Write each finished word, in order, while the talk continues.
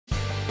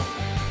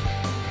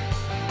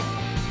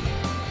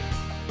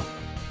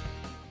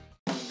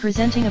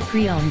Presenting a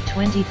pre-owned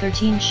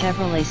 2013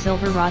 Chevrolet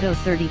Silverado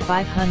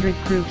 3500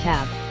 Crew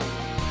Cab.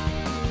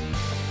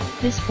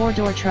 This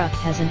four-door truck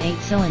has an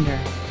 8-cylinder,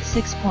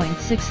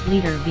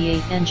 6.6-liter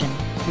V8 engine,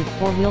 with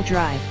four-wheel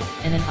drive,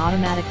 and an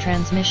automatic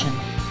transmission.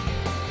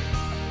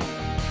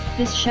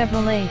 This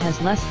Chevrolet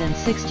has less than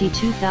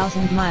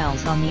 62,000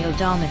 miles on the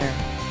odometer.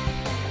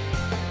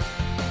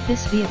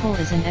 This vehicle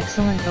is in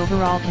excellent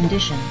overall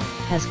condition,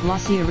 has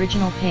glossy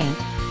original paint,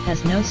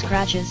 has no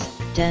scratches,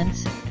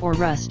 dents, or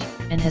rust,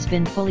 and has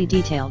been fully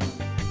detailed.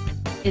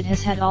 It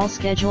has had all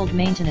scheduled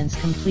maintenance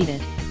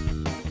completed.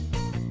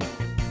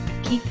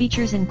 Key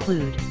features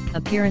include: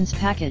 appearance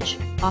package,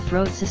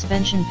 off-road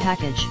suspension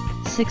package,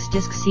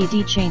 6-disc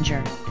CD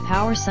changer,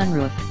 power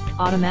sunroof,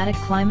 automatic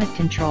climate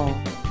control,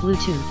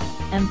 Bluetooth,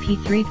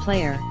 MP3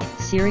 player,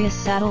 Sirius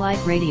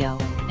satellite radio,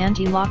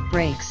 anti-lock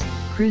brakes,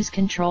 cruise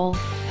control,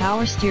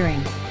 power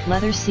steering,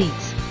 leather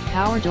seats,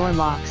 power door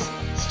locks,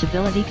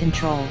 stability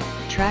control,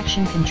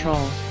 traction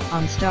control,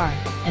 OnStar,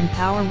 and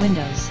power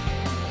windows.